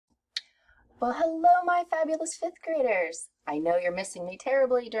Well, hello, my fabulous fifth graders. I know you're missing me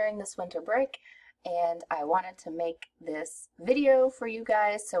terribly during this winter break, and I wanted to make this video for you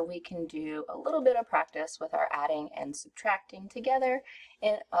guys so we can do a little bit of practice with our adding and subtracting together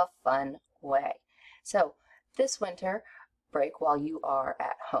in a fun way. So this winter break, while you are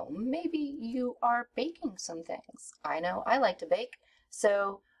at home, maybe you are baking some things. I know I like to bake,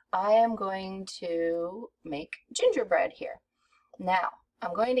 so I am going to make gingerbread here. Now,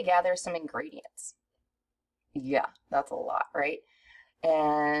 I'm going to gather some ingredients. Yeah, that's a lot, right?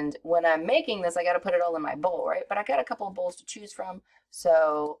 And when I'm making this, I got to put it all in my bowl, right? But I got a couple of bowls to choose from.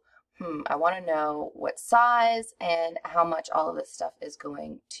 So, I want to know what size and how much all of this stuff is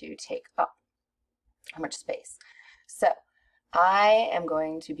going to take up, how much space. So, I am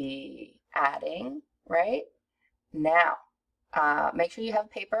going to be adding, right? Now, make sure you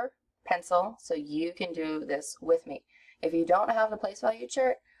have paper, pencil, so you can do this with me. If you don't have the place value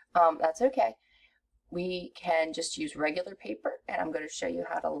chart, that's okay. We can just use regular paper, and I'm going to show you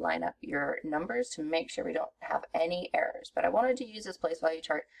how to line up your numbers to make sure we don't have any errors. But I wanted to use this place value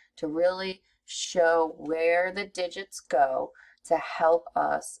chart to really show where the digits go to help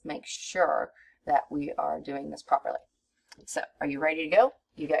us make sure that we are doing this properly. So, are you ready to go?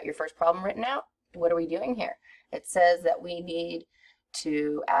 You got your first problem written out? What are we doing here? It says that we need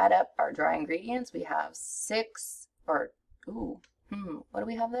to add up our dry ingredients. We have what do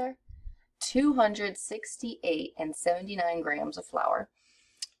we have there? 268 and 79 grams of flour,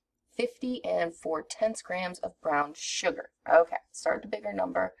 50 and 4/10 grams of brown sugar. Okay, start the bigger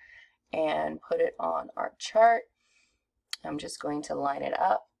number and put it on our chart. I'm just going to line it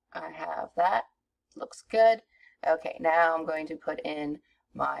up. I have that. Looks good. Okay, now I'm going to put in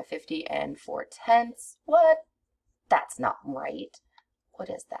my 50 and 4/10. What? That's not right. What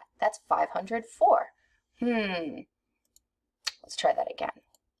is that? That's 504. Let's try that again.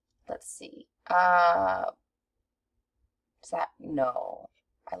 Let's see. No.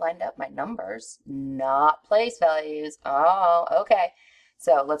 I lined up my numbers, not place values. Oh, okay.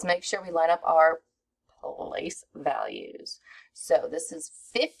 So let's make sure we line up our place values. So this is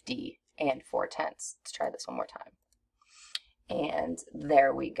 50 and 4/10. Let's try this one more time. And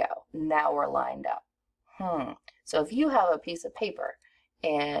there we go. Now we're lined up. So if you have a piece of paper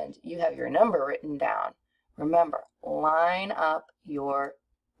and you have your number written down, remember, line up your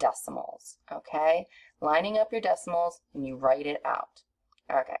decimals, okay? Lining up your decimals and you write it out.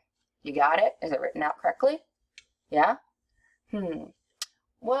 Okay, you got it? Is it written out correctly? Yeah?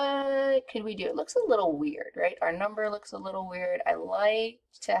 What could we do? It looks a little weird, right? Our number looks a little weird. I like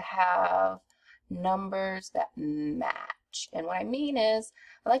to have numbers that match. And what I mean is,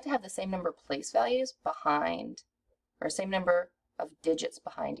 I like to have the same number of place values behind, or same number of digits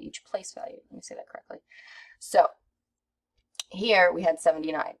behind each place value. Let me say that correctly. So here we had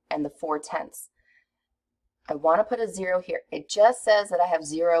 79 and the 4/10. I want to put a 0 here. It just says that I have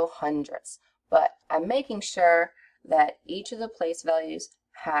 0 hundredths, but I'm making sure that each of the place values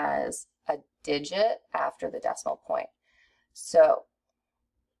has a digit after the decimal point. So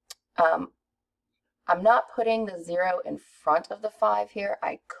I'm not putting the 0 in front of the 5 here.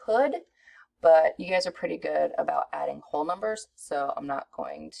 I could, but you guys are pretty good about adding whole numbers, so I'm not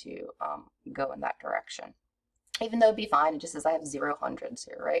going to go in that direction. Even though it'd be fine, it just says I have 0 hundredths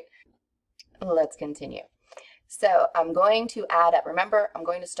here, right? Let's continue. So I'm going to add up. Remember, I'm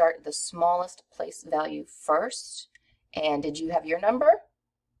going to start the smallest place value first. And did you have your number?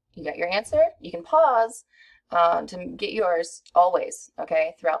 You got your answer? You can pause to get yours always,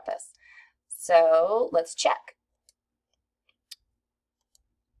 okay, throughout this. So let's check.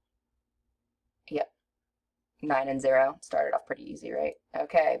 Yep, 9 and 0 started off pretty easy, right?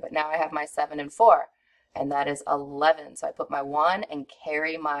 Okay, but now I have my 7 and 4, and that is 11. So I put my 1 and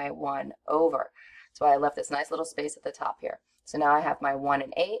carry my 1 over. So I left this nice little space at the top here. So now I have my 1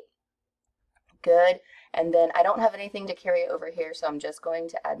 and 8. Good. And then I don't have anything to carry over here, so I'm just going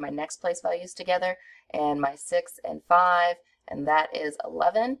to add my next place values together, and my 6 and 5, and that is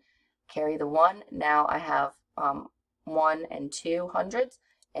 11. Carry the 1. Now I have 1 and 2 hundredths,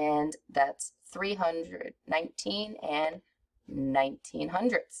 and that's 319 and 19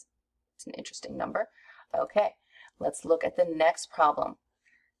 hundredths. It's an interesting number. Okay, let's look at the next problem.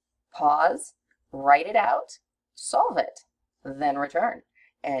 Pause, write it out, solve it, then return,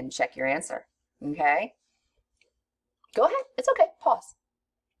 and check your answer. Okay? Go ahead. It's okay. Pause.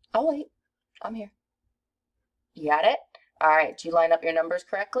 I'll wait. I'm here. You got it? All right. Did you line up your numbers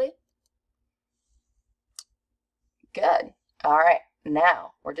correctly? Good. All right.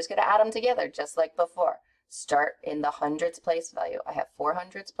 Now, we're just going to add them together just like before. Start in the hundredths place value. I have 4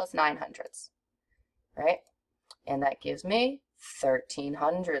 hundredths plus 9 hundredths, right? And that gives me 13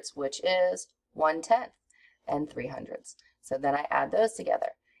 hundredths, which is 1/10, and 3 hundredths. So then I add those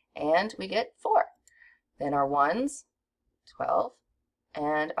together, and we get 4. Then our 1s, 12,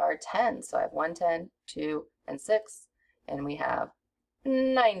 and our 10s. So I have 1/10, 2, and 6, and we have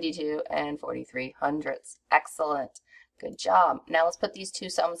 92 and 43 hundredths. Excellent. Good job. Now let's put these two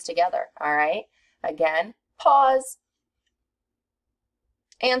sums together. All right. Again, pause,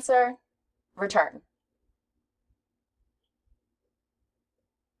 answer, return.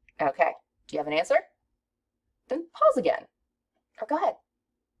 Okay. Do you have an answer? Then pause again. Or go ahead.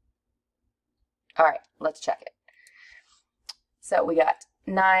 All right. Let's check it. So we got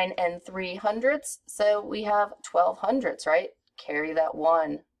 9 and 3 hundredths. So we have 12 hundredths, right? Carry that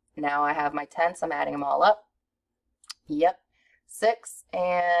 1. Now I have my tenths. I'm adding them all up. Yep. 6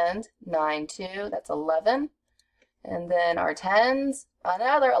 and 9, 2. That's 11. And then our tens,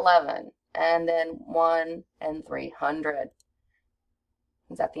 another 11. And then 1 and 300.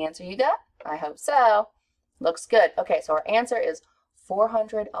 Is that the answer you got? I hope so. Looks good. Okay, so our answer is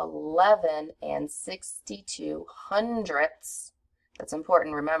 411 and 62 hundredths. That's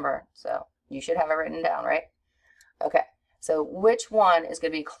important, remember. So you should have it written down, right? Okay, so which one is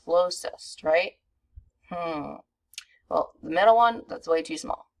going to be closest, right? Well, the middle one, that's way too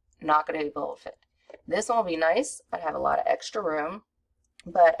small. Not going to be able to fit. This one will be nice. I have a lot of extra room,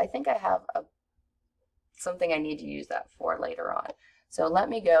 but I think I have something I need to use that for later on. So let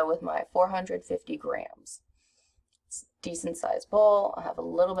me go with my 450 grams. It's a decent sized bowl. I'll have a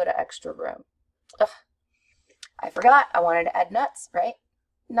little bit of extra room. Ugh, I forgot I wanted to add nuts, right?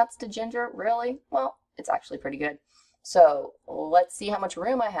 Nuts to ginger, really? Well, it's actually pretty good. So let's see how much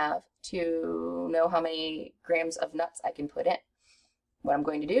room I have to know how many grams of nuts I can put in. What I'm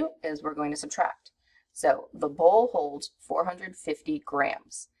going to do is we're going to subtract. So the bowl holds 450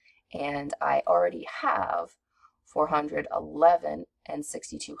 grams, and I already have 411 and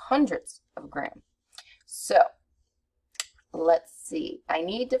 62 hundredths of a gram. So let's see. I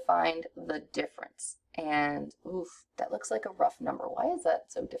need to find the difference. And oof, that looks like a rough number. Why is that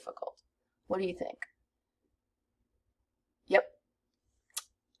so difficult? What do you think? Yep.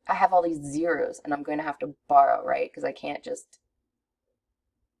 I have all these zeros, and I'm going to have to borrow, right? Because I can't just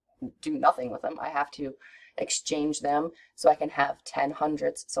do nothing with them. I have to exchange them so I can have 10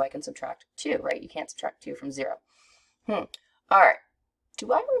 hundredths so I can subtract 2, right? You can't subtract 2 from 0. All right.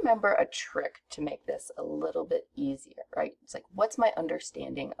 Do I remember a trick to make this a little bit easier, right? It's like, what's my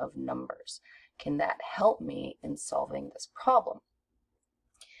understanding of numbers? Can that help me in solving this problem?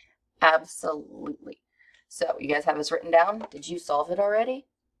 Absolutely. So you guys have this written down? Did you solve it already?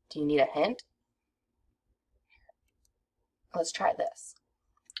 Do you need a hint? Let's try this.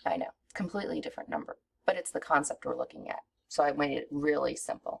 I know, completely different number, but it's the concept we're looking at. So I made it really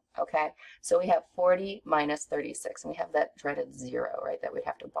simple, okay? So we have 40 minus 36, and we have that dreaded 0, right, that we'd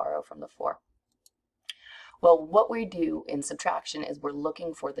have to borrow from the 4. Well, what we do in subtraction is we're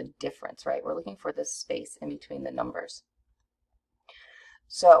looking for the difference, right? We're looking for the space in between the numbers.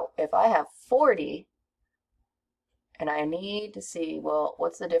 So if I have 40, and I need to see, well,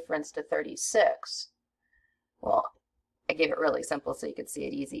 what's the difference to 36? Well, I gave it really simple so you could see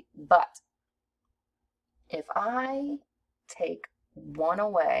it easy. But if I take 1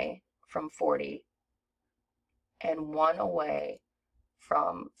 away from 40 and 1 away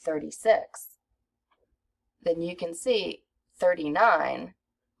from 36, then you can see 39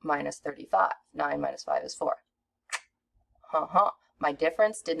 minus 35. 9 minus 5 is 4. My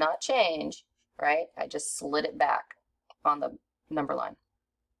difference did not change, right? I just slid it back on the number line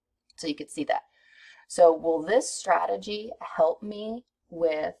so you could see that. So will this strategy help me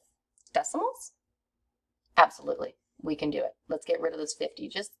with decimals? Absolutely, we can do it. Let's get rid of this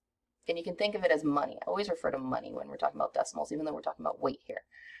 50. And you can think of it as money. I always refer to money when we're talking about decimals, even though we're talking about weight here.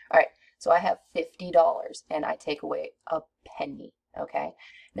 All right, so I have $50 and I take away a penny, okay?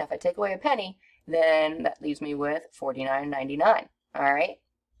 Now if I take away a penny, then that leaves me with $49.99, all right?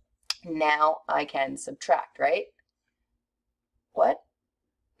 Now I can subtract, right? What?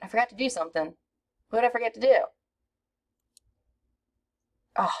 I forgot to do something. What did I forget to do?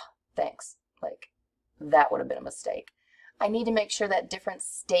 Oh, thanks. Like, that would have been a mistake. I need to make sure that difference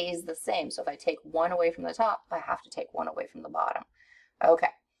stays the same. So if I take 1 away from the top, I have to take 1 away from the bottom. Okay,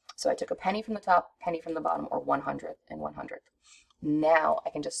 so I took a penny from the top, penny from the bottom, or 100th and 100th. Now I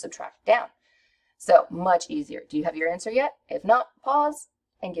can just subtract down. So much easier. Do you have your answer yet? If not, pause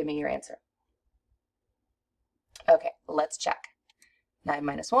and give me your answer. Okay, let's check. 9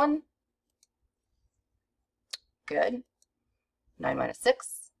 minus 1. Good. 9 minus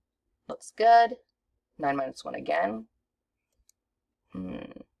 6. Looks good. 9 minus 1 again.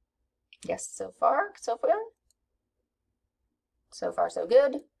 Yes, so far, so good. So far, so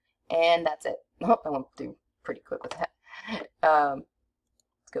good. And that's it. Oh, I went through pretty quick with that.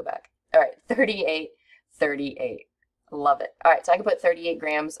 Let's go back. All right, 38, 38. Love it. All right, so I can put 38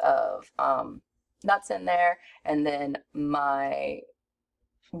 grams of nuts in there, and then my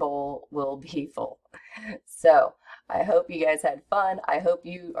bowl will be full. So I hope you guys had fun. I hope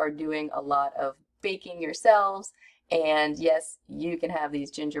you are doing a lot of baking yourselves. And yes, you can have these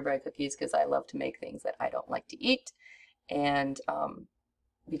gingerbread cookies because I love to make things that I don't like to eat. And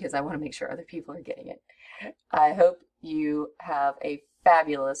because I want to make sure other people are getting it. I hope you have a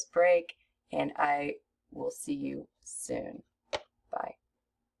fabulous break, and I will see you soon. Bye.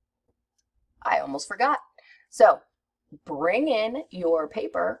 I almost forgot. So bring in your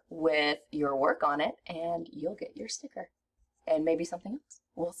paper with your work on it, and you'll get your sticker. And maybe something else.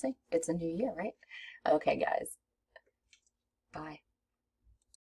 We'll see. It's a new year, right? Okay, guys. Bye.